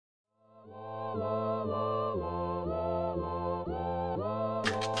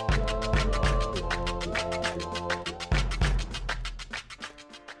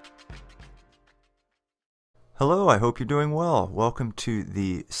Hello, I hope you're doing well. Welcome to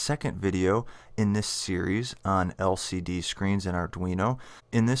the second video in this series on LCD screens and Arduino.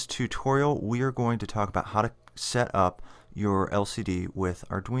 In this tutorial, we are going to talk about how to set up your LCD with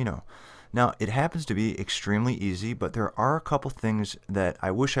Arduino. Now, it happens to be extremely easy, but there are a couple things that I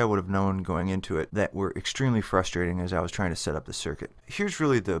wish I would have known going into it that were extremely frustrating as I was trying to set up the circuit. Here's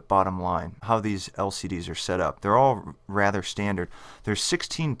really the bottom line, how these LCDs are set up. They're all rather standard. There's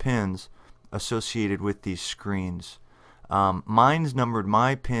 16 pins associated with these screens. Mine's numbered.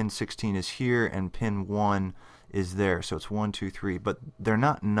 My pin 16 is here and pin 1 is there, so it's 1, 2, 3, but they're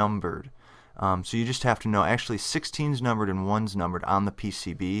not numbered. So you just have to know, actually 16's numbered and 1's numbered on the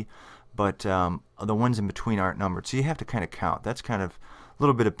PCB, but the ones in between aren't numbered, so you have to kind of count. That's kind of a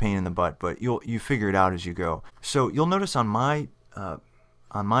little bit of pain in the butt, but you figure it out as you go. So you'll notice on my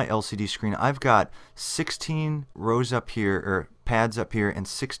LCD screen, I've got 16 rows up here, or pads up here, and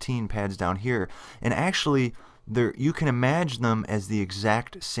 16 pads down here. And actually, you can imagine them as the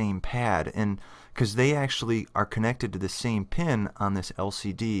exact same pad, and because they actually are connected to the same pin on this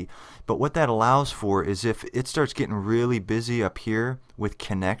LCD. But what that allows for is if it starts getting really busy up here with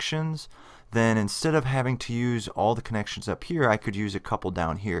connections, then instead of having to use all the connections up here, I could use a couple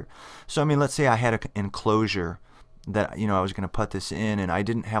down here. So I mean, let's say I had an enclosure that I was going to put this in, and I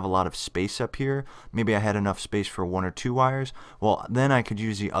didn't have a lot of space up here. Maybe I had enough space for 1 or 2 wires. Well, then I could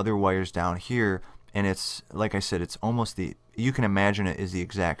use the other wires down here, and it's, like I said, it's almost you can imagine it is the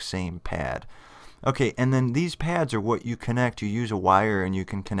exact same pad. Okay, and then these pads are what you connect. You use a wire and you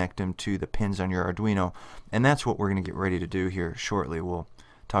can connect them to the pins on your Arduino, and that's what we're going to get ready to do here shortly. We'll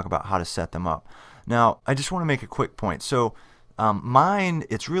talk about how to set them up. Now, I just want to make a quick point. So mine,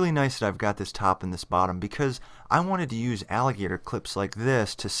 it's really nice that I've got this top and this bottom because I wanted to use alligator clips like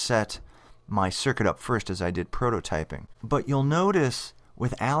this to set my circuit up first as I did prototyping. But you'll notice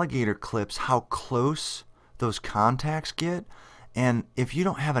with alligator clips how close those contacts get, and if you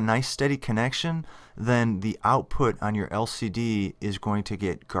don't have a nice steady connection, then the output on your LCD is going to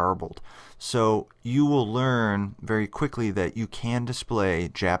get garbled. So you will learn very quickly that you can display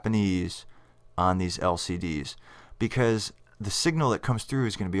Japanese on these LCDs because the signal that comes through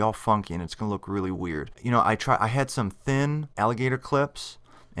is going to be all funky and it's going to look really weird. I had some thin alligator clips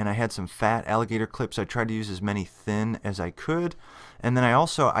and I had some fat alligator clips. I tried to use as many thin as I could, and then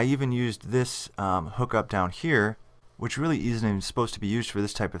I even used this hookup down here, which really isn't even supposed to be used for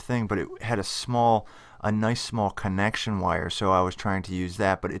this type of thing, but it had a nice small connection wire, so I was trying to use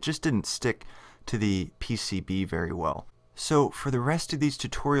that, but it just didn't stick to the PCB very well. So for the rest of these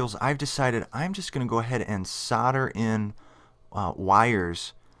tutorials, I've decided I'm just going to go ahead and solder in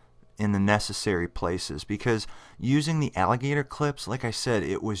wires in the necessary places, because using the alligator clips, like I said,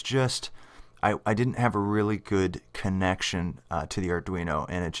 it was just I didn't have a really good connection to the Arduino,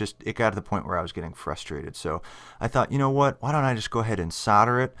 and it got to the point where I was getting frustrated. So I thought, you know what, why don't I just go ahead and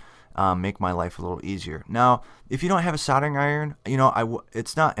solder it, make my life a little easier. Now, if you don't have a soldering iron,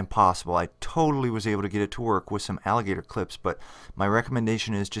 it's not impossible. I totally was able to get it to work with some alligator clips, but my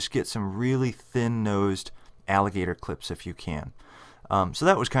recommendation is just get some really thin-nosed alligator clips if you can. So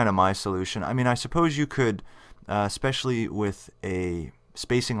that was kind of my solution. I mean, I suppose you could, especially with a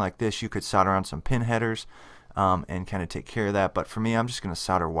spacing like this, you could solder on some pin headers and kind of take care of that, but for me, I'm just going to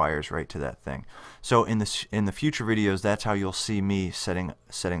solder wires right to that thing. So in the future videos, that's how you'll see me setting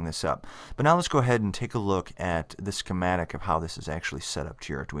this up. But now let's go ahead and take a look at the schematic of how this is actually set up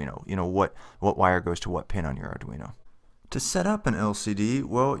to your Arduino. What wire goes to what pin on your Arduino. To set up an LCD,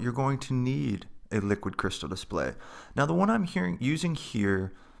 well, you're going to need a liquid crystal display. Now the one I'm using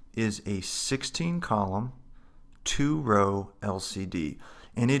here is a 16 column 2-row LCD,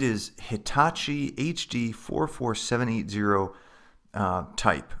 and it is Hitachi HD 44780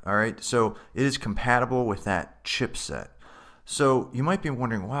 type. Alright, so it is compatible with that chipset. So you might be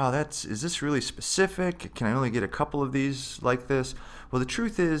wondering, wow, is this really specific? Can I only get a couple of these like this? Well, the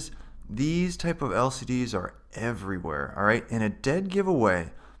truth is these type of LCDs are everywhere. Alright, and a dead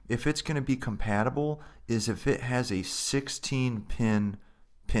giveaway if it's going to be compatible is if it has a 16 pin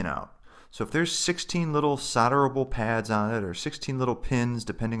pinout. So if there's 16 little solderable pads on it, or 16 little pins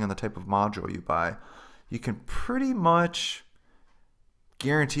depending on the type of module you buy, you can pretty much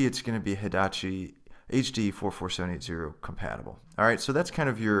guarantee it's going to be Hitachi HD 44780 compatible. All right, so that's kind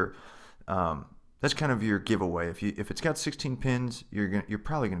of your giveaway. If it's got 16 pins, you're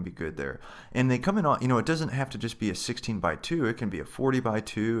probably going to be good there. And they come in on, it doesn't have to just be a 16 by 2. It can be a 40 by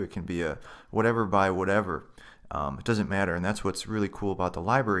 2. It can be a whatever by whatever. It doesn't matter, and that's what's really cool about the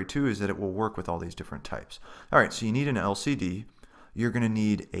library too, is that it will work with all these different types. Alright, so you need an LCD. You're going to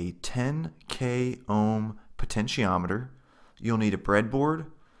need a 10K ohm potentiometer. You'll need a breadboard,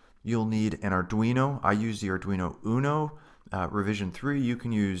 You'll need an Arduino. I use the Arduino Uno. Revision 3, you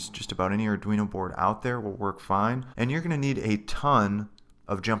can use just about any Arduino board out there, will work fine. And you're going to need a ton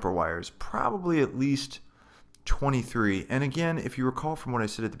of jumper wires, probably at least 23. And again, if you recall from what I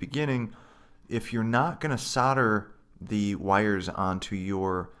said at the beginning, if you're not going to solder the wires onto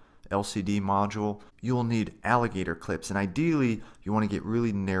your LCD module, you'll need alligator clips. And ideally, you want to get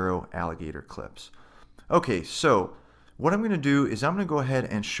really narrow alligator clips. Okay, so what I'm going to do is I'm going to go ahead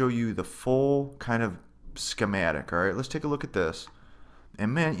and show you the full kind of schematic. All right, let's take a look at this.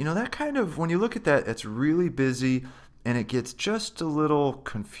 And man, you know, that kind of, when you look at that, it's really busy and it gets just a little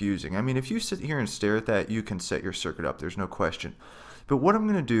confusing. I mean, if you sit here and stare at that, you can set your circuit up, there's no question. But what I'm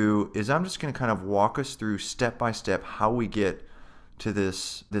going to do is I'm just going to kind of walk us through step by step how we get to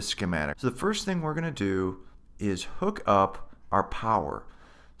this schematic. So the first thing we're going to do is hook up our power.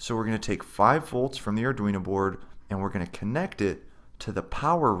 So we're going to take 5 volts from the Arduino board and we're going to connect it to the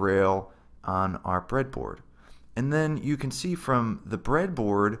power rail on our breadboard. And then you can see from the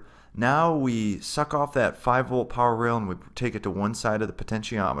breadboard, now we suck off that 5 volt power rail and we take it to one side of the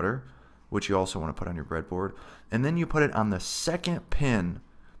potentiometer, which you also want to put on your breadboard, and then you put it on the second pin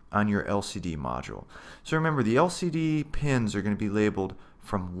on your LCD module. So remember, the LCD pins are going to be labeled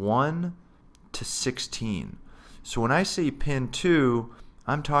from 1 to 16. So when I say pin 2,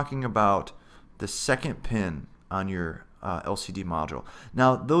 I'm talking about the second pin on your LCD module.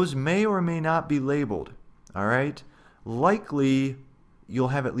 Now, those may or may not be labeled, all right? Likely, you'll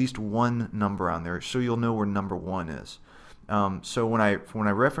have at least one number on there, so you'll know where number 1 is. So when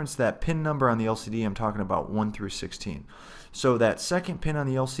I reference that pin number on the LCD, I'm talking about 1 through 16. So that second pin on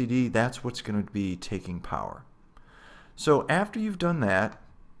the LCD, that's what's going to be taking power. So after you've done that,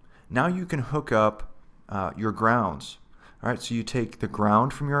 now you can hook up your grounds. All right, so you take the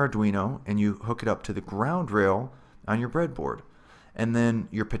ground from your Arduino and you hook it up to the ground rail on your breadboard. And then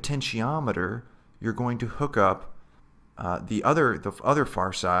your potentiometer, you're going to hook up the other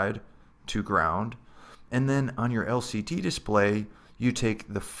far side to ground. And then on your LCD display, you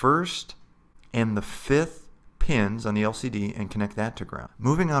take the first and the 5th pins on the LCD and connect that to ground.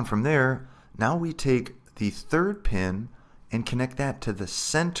 Moving on from there, now we take the 3rd pin and connect that to the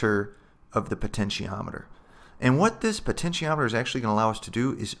center of the potentiometer. And what this potentiometer is actually going to allow us to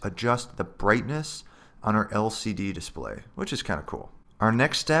do is adjust the brightness on our LCD display, which is kind of cool. Our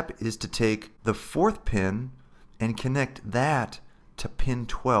next step is to take the 4th pin and connect that to pin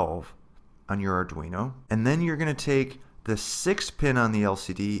 12 on your Arduino. And then you're going to take the 6th pin on the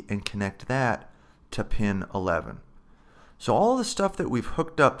LCD and connect that to pin 11. So all the stuff that we've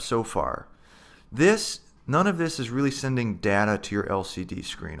hooked up so far, none of this is really sending data to your LCD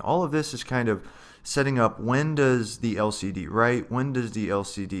screen. All of this is kind of setting up when does the LCD write, when does the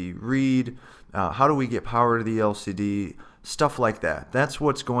LCD read, how do we get power to the LCD, stuff like that. That's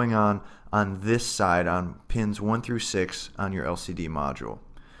what's going on this side on pins 1 through 6 on your LCD module.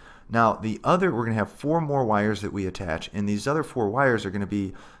 Now we're going to have 4 more wires that we attach, and these other 4 wires are going to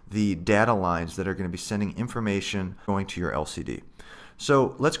be the data lines that are going to be sending information going to your LCD.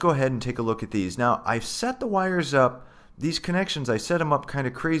 So let's go ahead and take a look at these. Now I've set the wires up, these connections, I set them up kind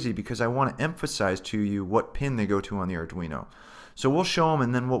of crazy because I want to emphasize to you what pin they go to on the Arduino. So we'll show them,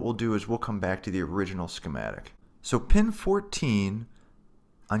 and then what we'll do is we'll come back to the original schematic. So pin 14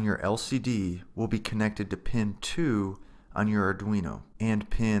 on your LCD will be connected to pin 2 on your Arduino, and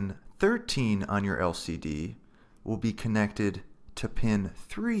pin 13 on your LCD will be connected to pin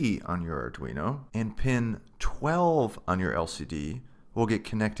 3 on your Arduino, and pin 12 on your LCD will get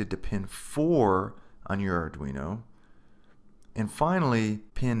connected to pin 4 on your Arduino, and finally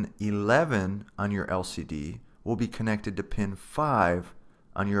pin 11 on your LCD will be connected to pin 5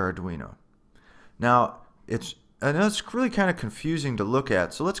 on your Arduino. Now I know it's really kind of confusing to look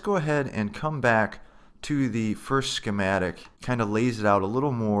at, so let's go ahead and come back to the first schematic. Kind of lays it out a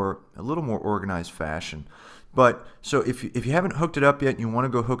little more organized fashion. But so if you haven't hooked it up yet and you want to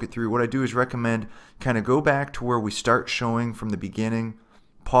go hook it through, what I do is recommend kind of go back to where we start showing from the beginning,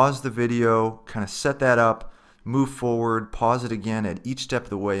 pause the video, kind of set that up, move forward, pause it again at each step of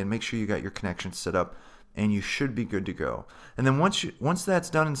the way, and make sure you got your connection set up, and you should be good to go. And then once that's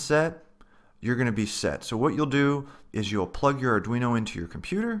done and set, you're going to be set. So what you'll do is you'll plug your Arduino into your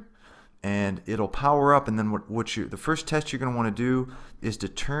computer, and it'll power up. And then the first test you're going to want to do is to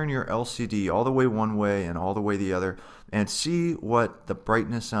turn your LCD all the way one way and all the way the other, and see what the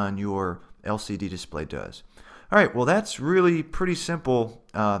brightness on your LCD display does. All right, well, that's really pretty simple,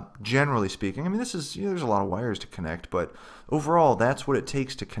 generally speaking. I mean, there's a lot of wires to connect, but overall, that's what it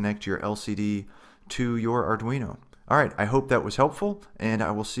takes to connect your LCD to your Arduino. All right, I hope that was helpful, and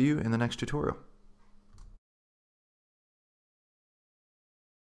I will see you in the next tutorial.